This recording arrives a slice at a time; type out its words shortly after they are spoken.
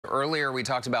earlier we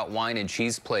talked about wine and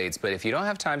cheese plates, but if you don't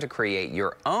have time to create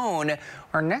your own,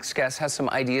 our next guest has some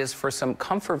ideas for some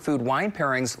comfort food wine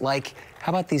pairings, like,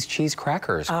 how about these cheese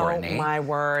crackers, Courtney? Oh, my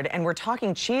word. And we're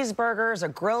talking cheeseburgers, a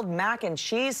grilled mac and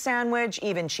cheese sandwich,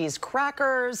 even cheese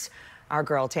crackers. Our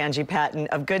girl, Tanji Patton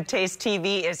of Goodtaste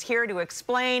TV is here to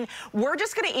explain. We're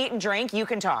just going to eat and drink. You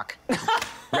can talk.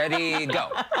 Ready, go.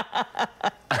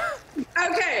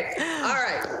 Okay, all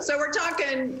right. So we're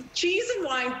talking cheese and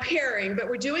wine pairing, but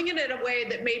we're doing it in a way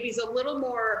that maybe is a little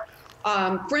more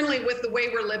friendly with the way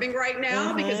we're living right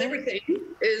now, because everything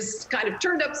is kind of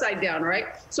turned upside down,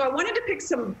 right? So I wanted to pick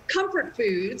some comfort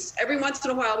foods. Every once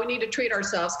in a while, we need to treat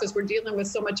ourselves because we're dealing with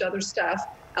so much other stuff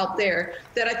out there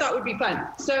that I thought would be fun.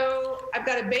 So I've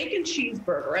got a bacon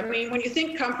cheeseburger. I mean, when you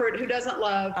think comfort, who doesn't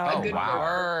love a good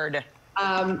burger?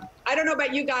 I don't know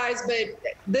about you guys, but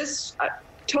this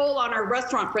toll on our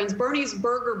restaurant friends, Bernie's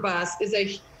Burger Bus is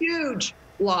a huge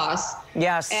loss.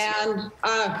 Yes. And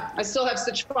I still have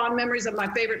such fond memories of my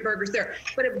favorite burgers there.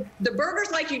 But the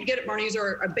burgers like you'd get at Bernie's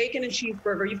are a bacon and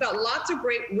cheeseburger. You've got lots of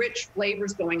great, rich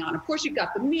flavors going on. Of course, you've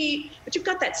got the meat, but you've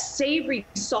got that savory,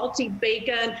 salty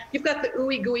bacon. You've got the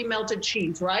ooey gooey melted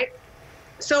cheese, right?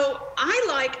 So I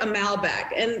like a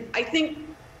Malbec, and I think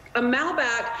a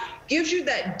Malbec gives you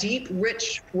that deep,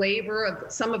 rich flavor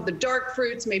of some of the dark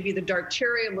fruits, maybe the dark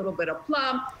cherry, a little bit of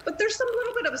plum, but there's some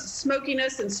little bit of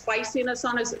smokiness and spiciness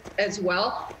on it as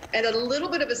well, and a little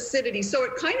bit of acidity. So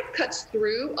it kind of cuts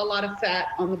through a lot of fat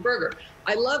on the burger.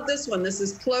 I love this one. This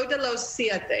is Clos de los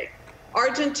Siete,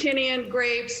 Argentinian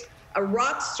grapes, a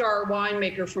rock star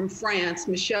winemaker from France,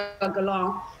 Michel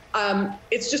Galland.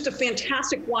 It's just a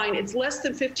fantastic wine. It's less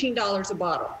than $15 a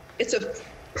bottle. It's a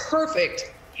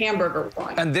perfect hamburger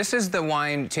wine. And this is the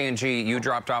wine, Tanji, you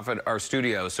dropped off at our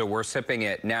studio, so we're sipping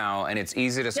it now, and it's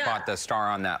easy to spot the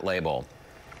star on that label.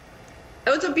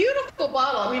 Oh, it's a beautiful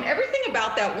bottle. I mean, everything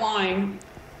about that wine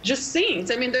just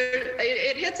sings. I mean,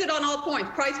 it hits it on all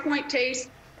points. Price point, taste.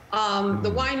 The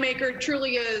winemaker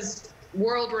truly is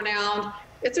world-renowned.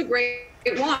 It's a great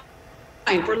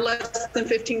wine for less than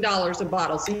 $15 a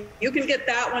bottle. So you can get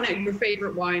that one at your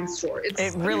favorite wine store.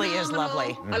 It really is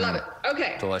lovely. I love it.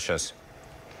 Okay. Delicious.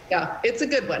 Yeah, it's a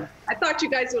good one. I thought you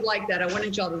guys would like that. I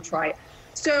wanted y'all to try it.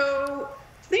 So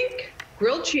think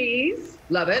grilled cheese,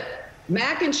 love it.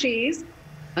 Mac and cheese,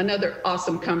 another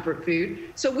awesome comfort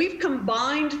food. So we've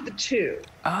combined the two.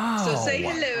 Oh, so say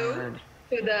hello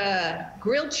to the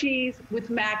grilled cheese with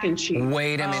mac and cheese.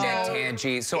 Wait a minute,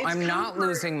 Tanji. So I'm not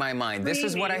losing my mind. This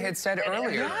is what I had said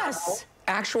earlier. Yes.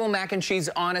 Actual mac and cheese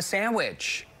on a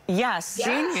sandwich. Yes.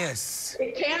 Genius.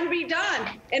 It can be done,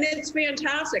 and it's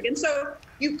fantastic. And so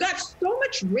you've got so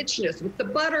much richness with the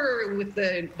butter, with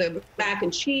the mac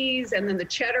and cheese, and then the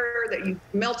cheddar that you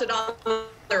melted on,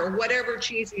 or whatever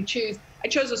cheese you choose. I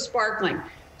chose a sparkling.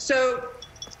 So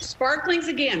sparklings,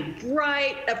 again,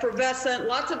 bright, effervescent,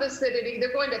 lots of acidity.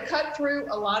 They're going to cut through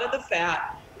a lot of the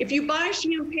fat. If you buy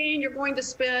champagne, you're going to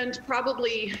spend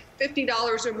probably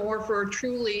 $50 or more for a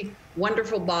truly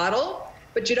wonderful bottle.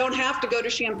 But you don't have to go to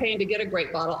Champagne to get a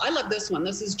great bottle. I love this one.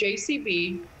 This is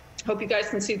JCB. Hope you guys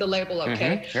can see the label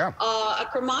okay. Yeah. A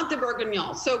Cremant de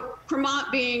Bourguignon. So Cremant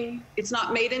being, it's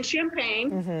not made in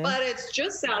Champagne, but it's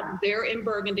just out there in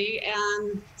Burgundy,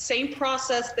 and same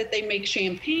process that they make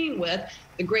Champagne with.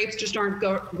 The grapes just aren't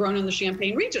grown in the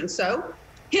Champagne region. So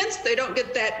hence, they don't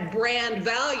get that brand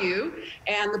value,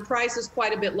 and the price is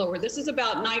quite a bit lower. This is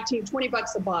about $19,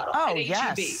 $20 a bottle at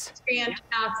HEB. It's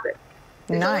fantastic.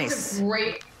 Nice. It's a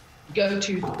great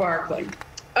go-to sparkling.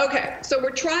 Okay, so we're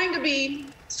trying to be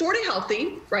sort of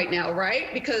healthy right now,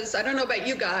 right? Because I don't know about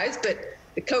you guys, but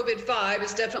the COVID-5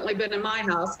 has definitely been in my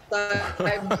house.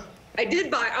 I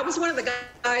was one of the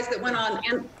guys that went on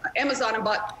Amazon and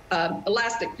bought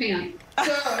elastic pants.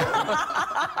 So,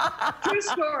 true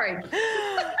story.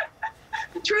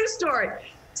 True story.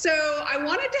 So I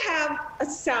wanted to have a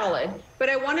salad, but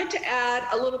I wanted to add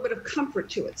a little bit of comfort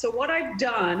to it. So what I've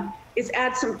done is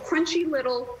add some crunchy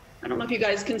little, I don't know if you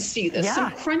guys can see this, some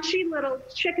crunchy little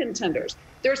chicken tenders.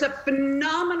 There's a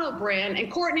phenomenal brand, and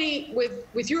Courtney,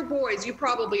 with your boys, you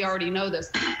probably already know this.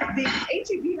 The HEB has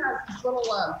these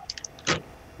little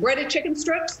breaded chicken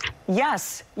strips.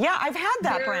 Yes. Yeah, I've had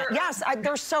that brand. Yes,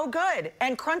 they're so good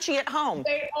and crunchy at home.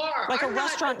 They are. Like I'm a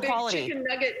restaurant not a big quality. Chicken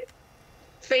nugget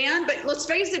fan, but let's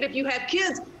face it, if you have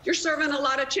kids, you're serving a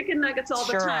lot of chicken nuggets all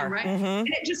the time, right? And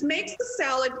it just makes the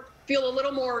salad feel a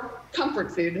little more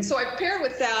comfort food. And so I pair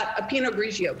with that a Pinot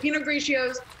Grigio. Pinot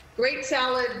Grigios, great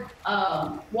salad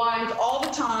wines all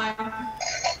the time.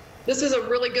 This is a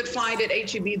really good find at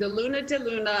HEB, the Luna de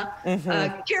Luna,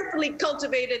 carefully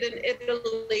cultivated in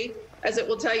Italy, as it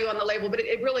will tell you on the label, but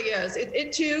it really is.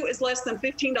 It too is less than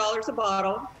 $15 a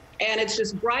bottle. and it's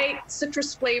just bright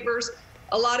citrus flavors.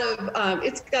 A lot of,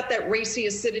 it's got that racy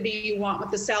acidity you want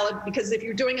with the salad, because if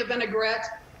you're doing a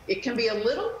vinaigrette, it can be a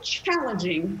little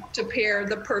challenging to pair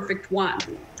the perfect one.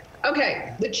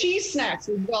 Okay, the cheese snacks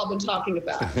we've all been talking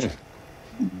about.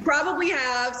 Probably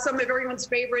have some of everyone's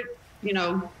favorite, you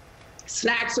know,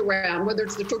 snacks around, whether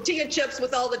it's the tortilla chips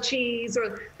with all the cheese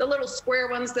or the little square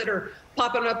ones that are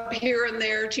popping up here and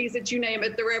there, Cheez-its, you name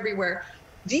it, they're everywhere.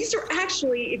 These are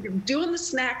actually, if you're doing the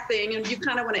snack thing and you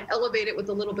kind of want to elevate it with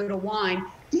a little bit of wine,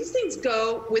 these things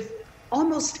go with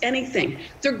almost anything.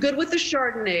 They're good with the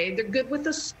Chardonnay, they're good with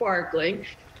the sparkling,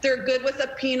 they're good with a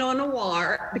Pinot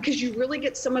Noir, because you really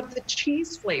get some of the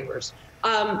cheese flavors.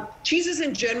 Cheeses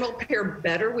in general pair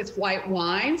better with white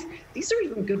wines. These are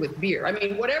even good with beer. I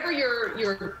mean, whatever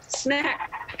your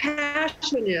snack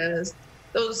passion is,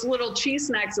 those little cheese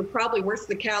snacks are probably worth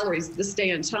the calories this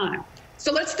day and time.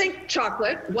 So let's think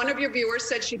chocolate. One of your viewers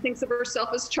said she thinks of herself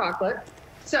as chocolate.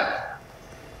 So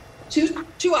two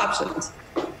options.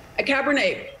 A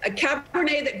Cabernet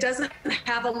that doesn't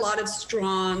have a lot of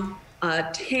strong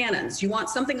tannins. You want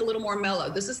something a little more mellow.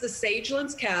 This is the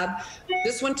Sagelands Cab.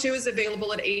 This one too is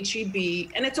available at H-E-B,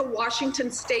 and it's a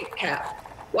Washington State Cab.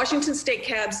 Washington State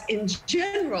Cabs in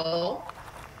general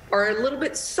are a little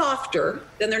bit softer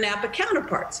than their Napa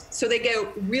counterparts. So they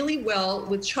go really well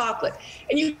with chocolate.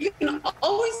 And you can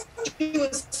always do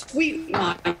a sweet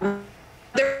wine.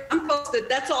 There are folks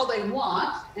that's all they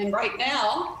want. And right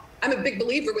now, I'm a big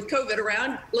believer with COVID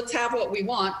around, let's have what we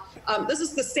want. This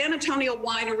is the San Antonio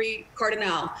Winery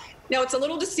Cardinal. Now, it's a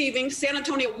little deceiving, San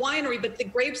Antonio Winery, but the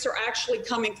grapes are actually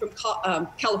coming from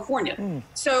California.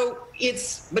 So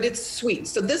it's sweet.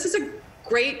 So this is a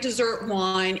great dessert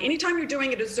wine. Anytime you're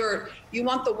doing a dessert, you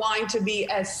want the wine to be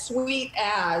as sweet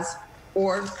as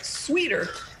or sweeter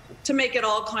to make it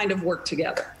all kind of work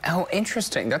together. Oh,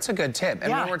 interesting. That's a good tip.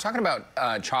 And yeah. when we're talking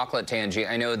about chocolate, Tanji,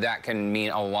 I know that can mean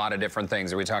a lot of different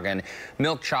things. Are we talking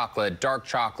milk chocolate, dark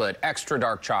chocolate, extra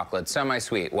dark chocolate,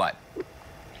 semi-sweet, what?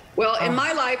 Well, in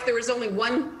my life, there is only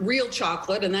one real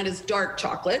chocolate, and that is dark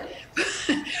chocolate.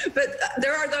 But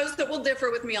there are those that will differ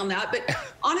with me on that. But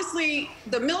honestly,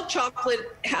 the milk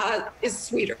chocolate is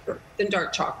sweeter than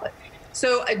dark chocolate.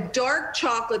 So a dark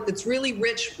chocolate that's really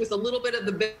rich with a little bit of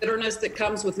the bitterness that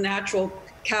comes with natural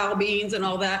cow beans and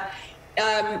all that,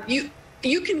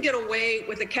 you can get away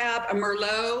with a Cab. A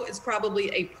Merlot is probably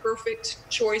a perfect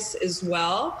choice as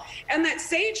well. And that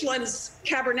Sagelands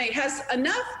Cabernet has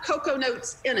enough cocoa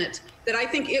notes in it that I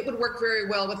think it would work very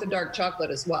well with the dark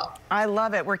chocolate as well. I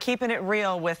love it. We're keeping it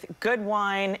real with good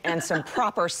wine and some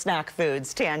proper snack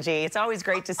foods, Tanji. It's always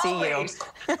great to see you.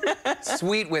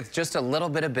 Sweet with just a little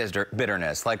bit of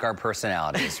bitterness, like our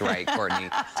personalities, right, Courtney?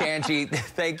 Tanji,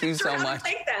 thank you so much.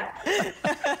 Take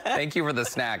that. Thank you for the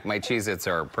snack. My Cheez-Its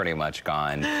are pretty much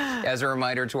gone. As a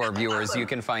reminder to our viewers, you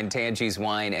can find Tanji's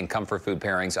wine and comfort food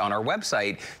pairings on our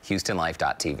website,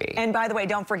 HoustonLife.tv. And by the way,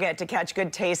 don't forget to catch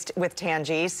Good Taste with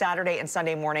Tanji Saturday and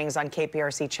Sunday mornings on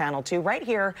KPRC Channel 2. Right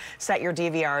here, set your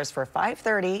DVRs for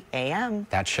 5:30 a.m.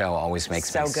 That show always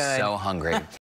makes me so hungry.